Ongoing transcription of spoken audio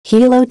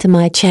Hello to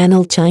my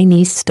channel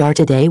Chinese Star.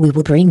 Today we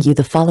will bring you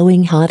the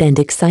following hot and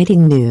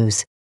exciting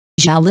news.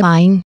 Zhao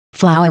Liying,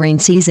 flowering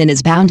season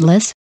is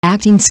boundless,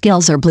 acting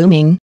skills are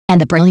blooming, and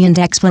the brilliant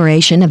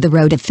exploration of the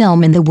road of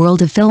film in the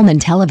world of film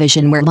and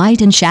television where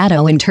light and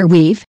shadow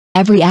interweave.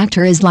 Every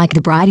actor is like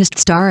the brightest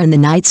star in the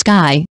night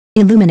sky,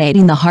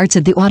 illuminating the hearts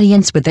of the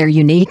audience with their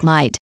unique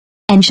light.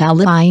 And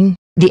Zhao Liying,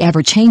 the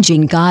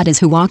ever-changing goddess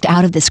who walked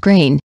out of the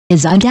screen,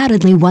 is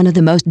undoubtedly one of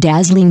the most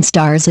dazzling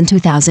stars in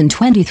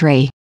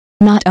 2023.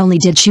 Not only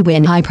did she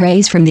win high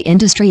praise from the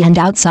industry and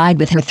outside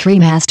with her 3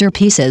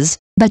 masterpieces,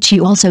 but she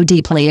also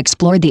deeply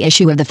explored the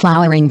issue of the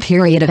flowering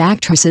period of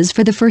actresses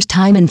for the first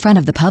time in front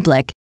of the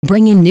public,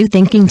 bringing new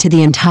thinking to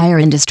the entire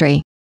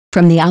industry.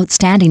 From the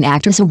Outstanding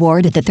Actress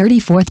Award at the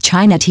 34th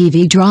China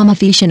TV Drama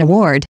Fashion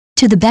Award,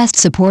 to the Best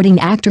Supporting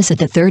Actress at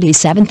the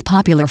 37th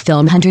Popular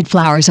Film 100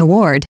 Flowers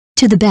Award,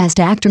 to the Best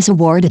Actress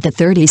Award at the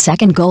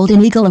 32nd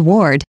Golden Eagle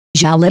Award,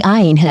 Zhao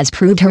Liying has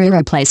proved her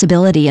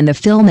irreplaceability in the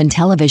film and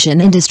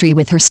television industry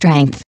with her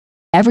strength.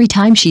 Every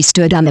time she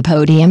stood on the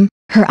podium,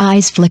 her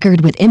eyes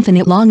flickered with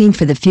infinite longing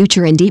for the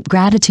future and deep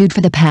gratitude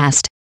for the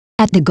past.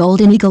 At the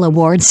Golden Eagle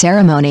Award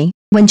ceremony,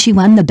 when she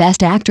won the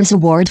Best Actress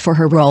Award for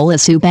her role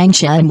as Su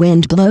Bangxia in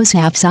Wind Blows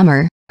Half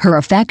Summer, her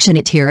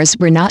affectionate tears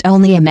were not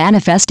only a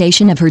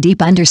manifestation of her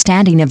deep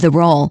understanding of the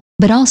role,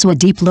 but also a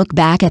deep look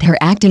back at her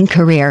acting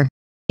career.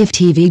 If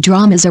TV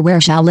dramas are where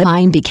Zhao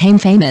Liying became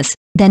famous,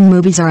 then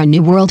movies are a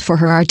new world for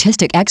her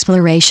artistic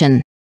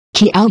exploration.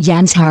 Xiao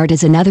Yan's Heart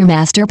is another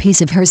masterpiece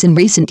of hers in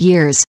recent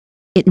years.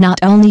 It not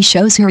only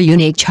shows her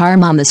unique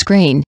charm on the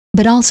screen,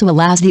 but also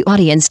allows the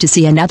audience to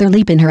see another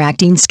leap in her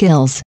acting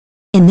skills.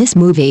 In this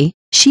movie,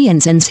 she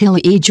and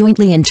Zhan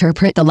jointly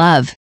interpret the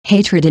love,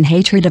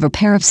 hatred of a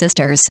pair of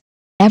sisters.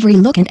 Every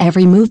look and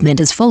every movement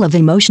is full of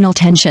emotional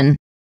tension.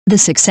 The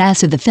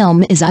success of the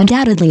film is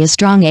undoubtedly a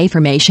strong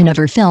affirmation of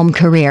her film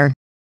career.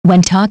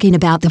 When talking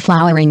about the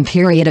flowering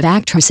period of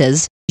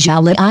actresses,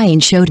 Zhao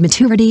Liying showed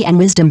maturity and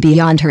wisdom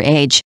beyond her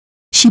age.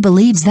 She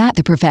believes that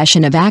the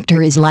profession of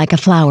actor is like a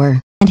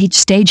flower, and each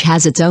stage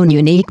has its own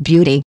unique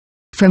beauty.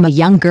 From a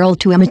young girl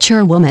to a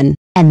mature woman,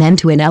 and then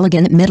to an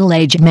elegant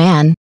middle-aged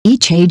man,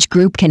 each age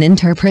group can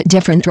interpret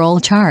different role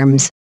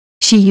charms.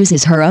 She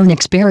uses her own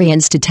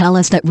experience to tell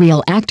us that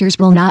real actors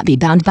will not be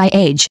bound by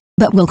age,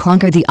 but will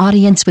conquer the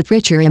audience with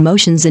richer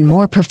emotions and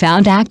more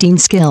profound acting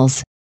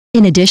skills.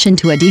 In addition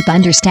to a deep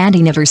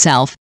understanding of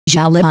herself,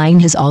 Zhao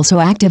Liying has also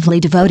actively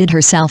devoted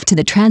herself to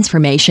the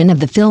transformation of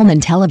the film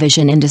and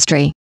television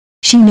industry.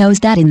 She knows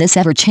that in this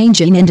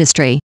ever-changing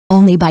industry,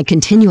 only by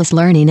continuous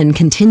learning and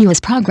continuous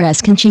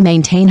progress can she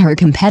maintain her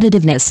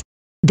competitiveness.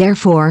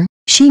 Therefore,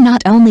 she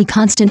not only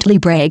constantly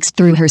breaks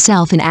through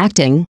herself in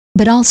acting,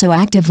 but also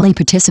actively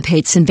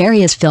participates in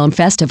various film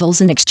festivals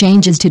and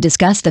exchanges to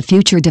discuss the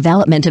future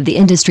development of the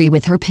industry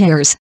with her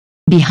peers.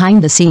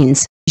 Behind the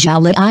scenes,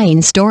 Zhao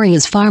Liying's story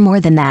is far more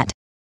than that.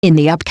 In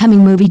the upcoming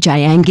movie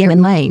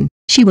Jiang'an Lane,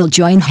 she will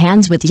join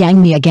hands with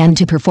Yang Mi again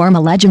to perform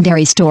a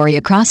legendary story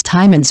across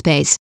time and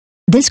space.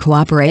 This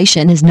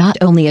cooperation is not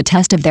only a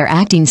test of their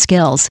acting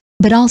skills,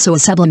 but also a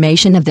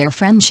sublimation of their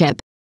friendship.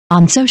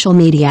 On social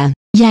media,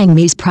 Yang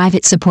Mi's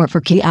private support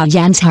for Xiao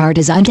Yan's Heart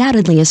is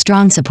undoubtedly a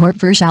strong support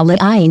for Zhao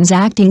Liying's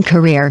acting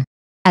career.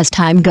 As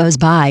time goes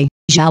by,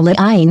 Zhao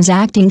Liying's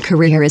acting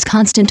career is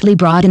constantly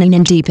broadening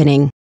and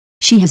deepening.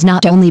 She has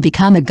not only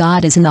become a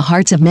goddess in the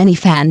hearts of many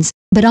fans,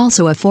 but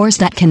also a force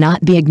that cannot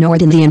be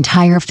ignored in the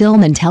entire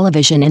film and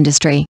television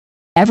industry.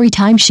 Every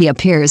time she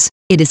appears,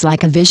 it is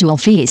like a visual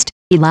feast,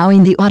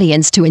 allowing the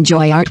audience to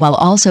enjoy art while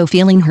also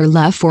feeling her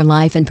love for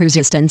life and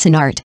persistence in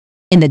art.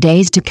 In the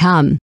days to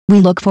come, we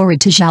look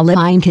forward to Zhao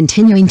Liying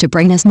continuing to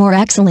bring us more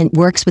excellent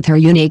works with her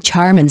unique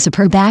charm and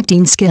superb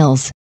acting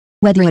skills.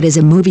 Whether it is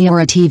a movie or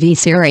a TV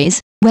series,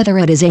 whether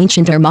it is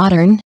ancient or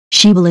modern,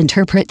 she will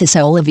interpret the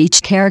soul of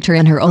each character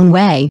in her own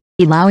way,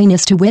 allowing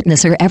us to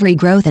witness her every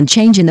growth and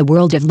change in the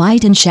world of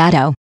light and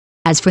shadow.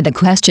 As for the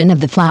question of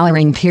the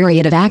flowering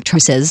period of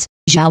actresses,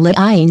 Zhao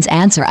Liying's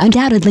answer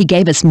undoubtedly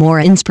gave us more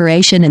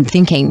inspiration and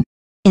thinking.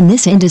 In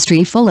this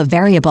industry full of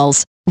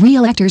variables,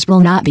 real actors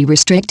will not be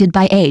restricted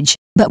by age,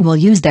 but will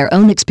use their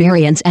own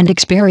experience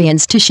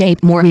to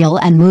shape more real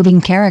and moving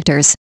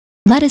characters.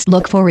 Let us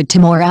look forward to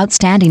more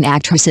outstanding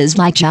actresses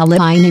like Zhao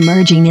Liying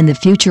emerging in the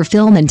future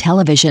film and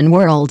television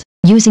world,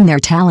 using their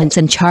talents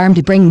and charm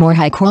to bring more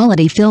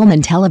high-quality film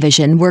and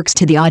television works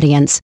to the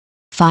audience.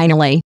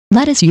 Finally,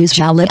 let us use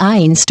Zhao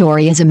Liying's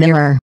story as a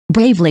mirror,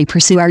 bravely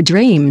pursue our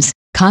dreams,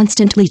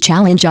 constantly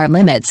challenge our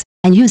limits,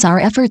 and use our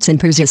efforts and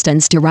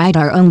persistence to write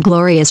our own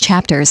glorious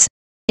chapters.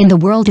 In the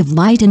world of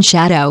light and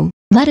shadow,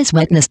 let us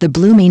witness the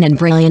blooming and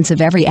brilliance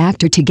of every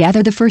actor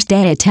together. The first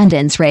day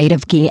attendance rate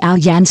of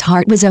Xiao Yan's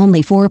Heart was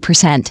only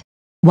 4%.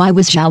 Why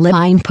was Zhao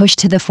Liying pushed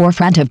to the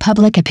forefront of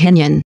public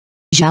opinion?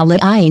 Zhao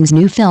Liying's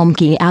new film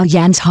Xiao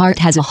Yan's Heart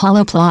has a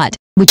hollow plot,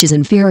 which is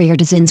inferior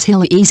to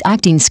Zhan's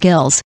acting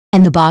skills,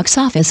 and the box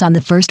office on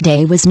the first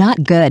day was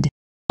not good.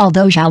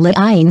 Although Zhao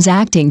Liying's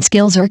acting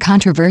skills are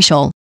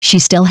controversial, she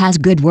still has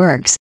good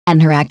works,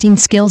 and her acting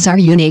skills are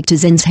unique to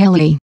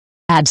Zhan's.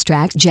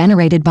 abstract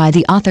generated by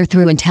the author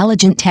through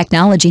intelligent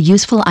technology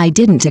useful. I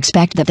didn't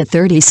expect that the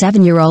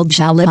 37-year-old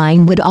Zhao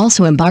Liying would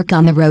also embark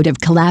on the road of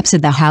collapse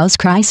of the house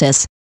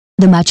crisis.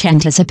 The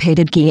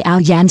much-anticipated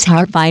Xiao Yan's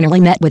heart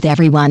finally met with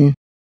everyone.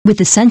 With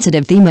the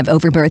sensitive theme of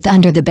overbirth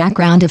under the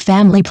background of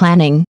family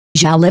planning,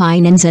 Zhao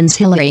Liying and Zhan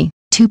Hillary,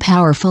 two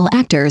powerful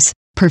actors,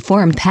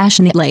 performed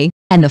passionately,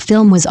 and the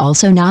film was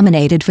also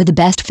nominated for the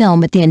best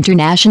film at the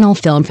International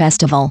Film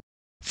Festival.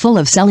 Full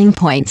of selling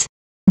points.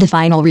 The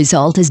final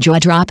result is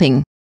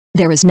jaw-dropping.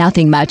 There is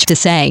nothing much to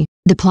say,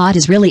 the plot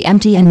is really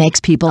empty and makes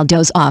people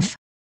doze off.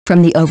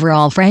 From the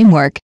overall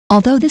framework,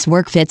 although this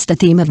work fits the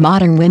theme of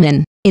modern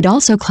women, it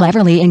also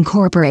cleverly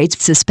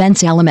incorporates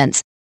suspense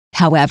elements.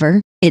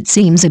 However, it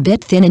seems a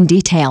bit thin in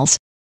details.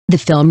 The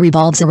film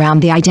revolves around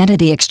the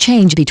identity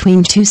exchange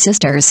between two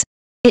sisters.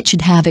 It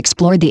should have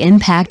explored the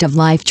impact of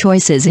life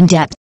choices in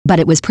depth, but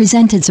it was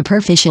presented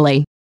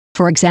superficially.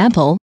 For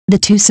example, the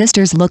two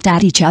sisters looked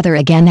at each other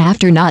again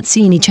after not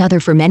seeing each other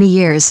for many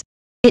years.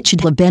 It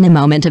should have been a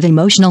moment of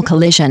emotional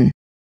collision.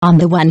 On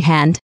the one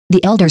hand,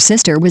 the elder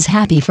sister was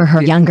happy for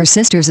her younger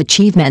sister's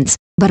achievements,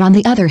 but on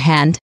the other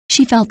hand,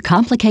 she felt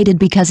complicated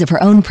because of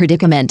her own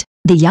predicament.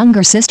 The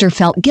younger sister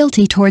felt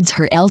guilty towards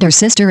her elder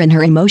sister and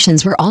her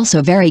emotions were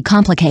also very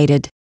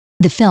complicated.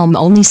 The film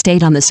only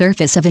stayed on the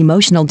surface of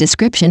emotional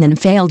description and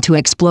failed to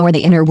explore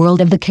the inner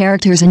world of the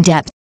characters in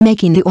depth,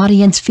 making the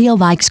audience feel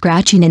like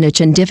scratching an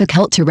itch and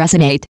difficult to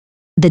resonate.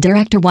 The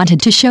director wanted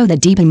to show the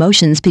deep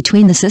emotions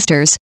between the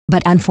sisters,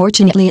 but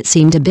unfortunately it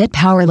seemed a bit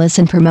powerless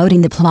in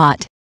promoting the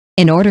plot.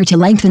 In order to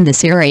lengthen the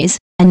series,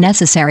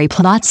 unnecessary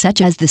plots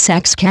such as the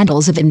sex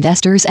scandals of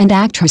investors and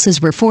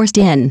actresses were forced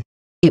in.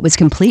 It was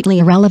completely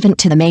irrelevant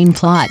to the main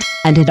plot,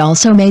 and it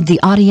also made the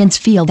audience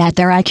feel that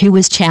their IQ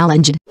was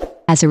challenged.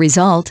 As a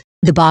result,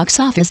 the box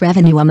office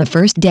revenue on the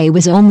first day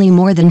was only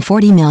more than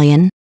 40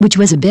 million, which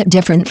was a bit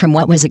different from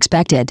what was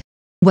expected.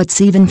 What's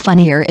even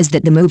funnier is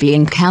that the movie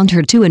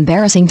encountered two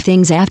embarrassing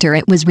things after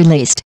it was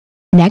released.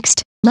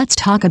 Next, let's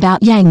talk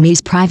about Yang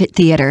Mi's private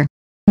theater.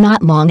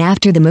 Not long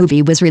after the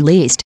movie was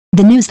released,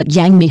 the news that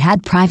Yang Mi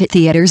had private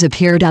theaters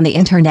appeared on the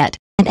internet,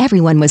 and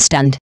everyone was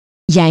stunned.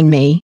 Yang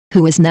Mi,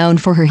 who was known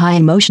for her high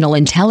emotional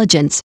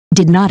intelligence,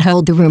 did not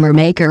hold the rumor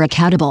maker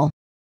accountable.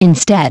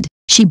 Instead,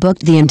 she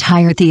booked the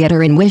entire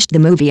theater and wished the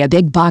movie a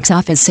big box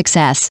office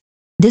success.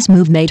 This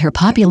move made her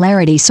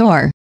popularity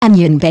soar, and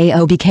Yin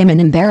Bao became an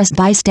embarrassed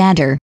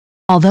bystander.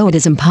 Although it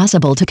is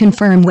impossible to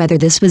confirm whether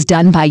this was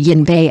done by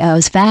Yin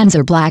Bao's fans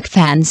or black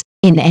fans,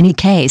 in any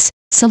case,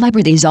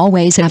 celebrities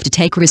always have to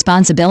take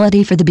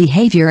responsibility for the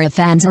behavior of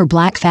fans or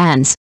black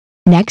fans.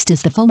 Next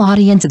is the full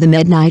audience of the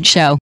midnight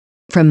show.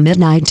 From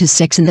midnight to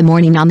 6 in the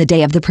morning on the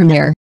day of the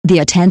premiere, the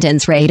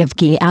attendance rate of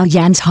Xiao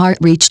Yan's Heart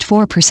reached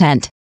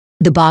 4%.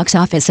 The box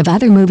office of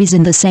other movies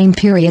in the same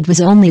period was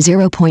only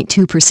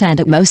 0.2%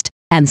 at most,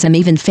 and some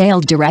even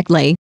failed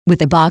directly,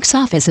 with a box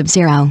office of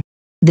 0.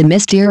 The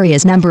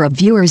mysterious number of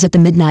viewers at the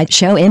midnight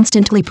show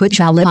instantly put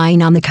Zhao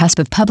Liying on the cusp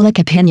of public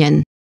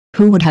opinion.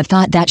 Who would have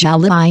thought that Zhao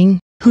Liying,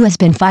 who has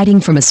been fighting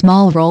from a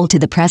small role to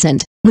the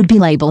present, would be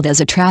labeled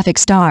as a traffic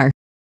star?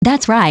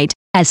 That's right,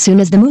 as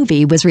soon as the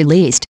movie was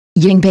released,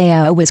 Yin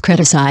Bao was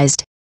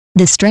criticized.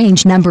 The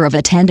strange number of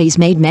attendees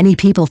made many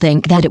people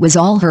think that it was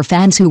all her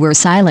fans who were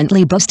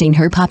silently boosting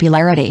her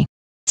popularity.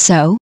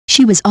 So,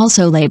 she was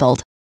also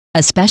labeled.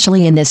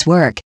 Especially in this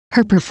work,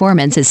 her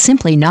performance is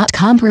simply not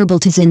comparable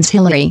to Zhan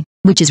Hillary,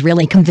 which is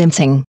really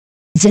convincing.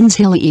 Zhan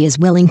Hillary is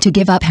willing to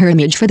give up her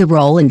image for the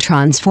role and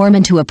transform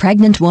into a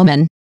pregnant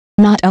woman.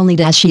 Not only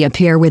does she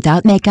appear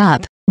without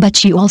makeup, but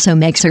she also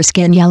makes her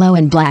skin yellow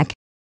and black.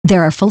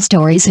 There are full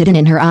stories hidden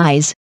in her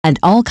eyes, and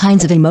all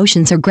kinds of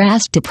emotions are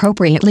grasped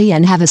appropriately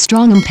and have a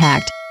strong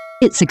impact.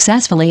 It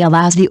successfully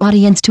allows the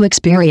audience to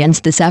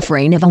experience the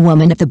suffering of a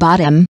woman at the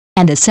bottom,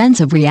 and a sense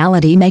of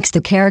reality makes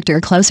the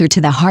character closer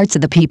to the hearts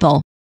of the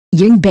people.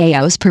 Yin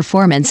Bao's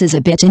performance is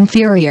a bit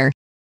inferior.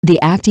 The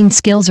acting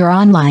skills are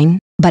online,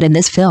 but in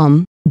this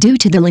film, due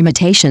to the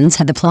limitations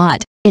of the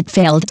plot, it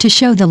failed to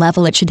show the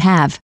level it should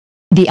have.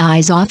 The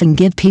eyes often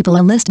give people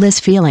a listless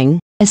feeling,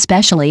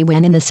 especially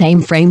when in the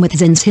same frame with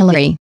Zhan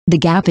Hillary, the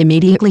gap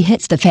immediately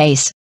hits the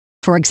face.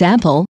 For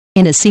example,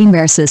 in a scene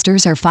where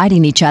sisters are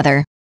fighting each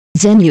other,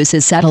 Zhan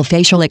uses subtle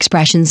facial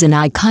expressions and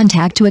eye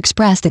contact to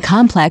express the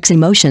complex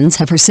emotions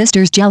of her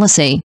sister's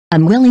jealousy,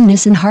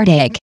 unwillingness and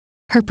heartache.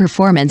 Her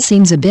performance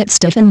seems a bit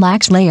stiff and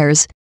lacks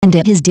layers, and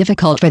it is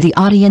difficult for the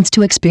audience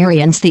to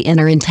experience the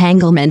inner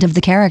entanglement of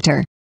the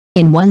character.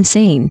 In one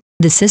scene,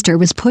 the sister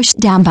was pushed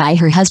down by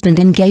her husband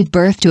and gave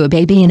birth to a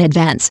baby in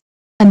advance.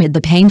 Amid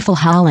the painful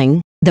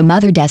howling, the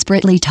mother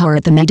desperately tore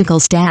at the medical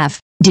staff,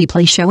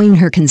 deeply showing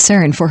her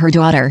concern for her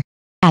daughter.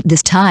 At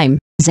this time,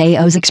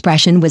 Zhao's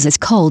expression was as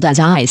cold as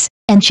ice,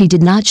 and she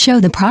did not show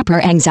the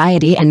proper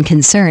anxiety and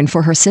concern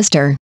for her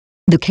sister.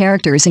 The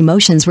character's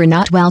emotions were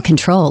not well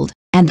controlled,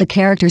 and the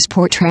character's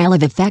portrayal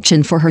of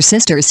affection for her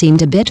sister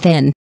seemed a bit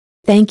thin.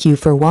 Thank you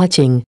for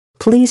watching.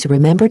 Please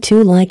remember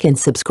to like and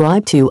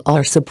subscribe to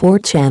our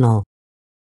support channel.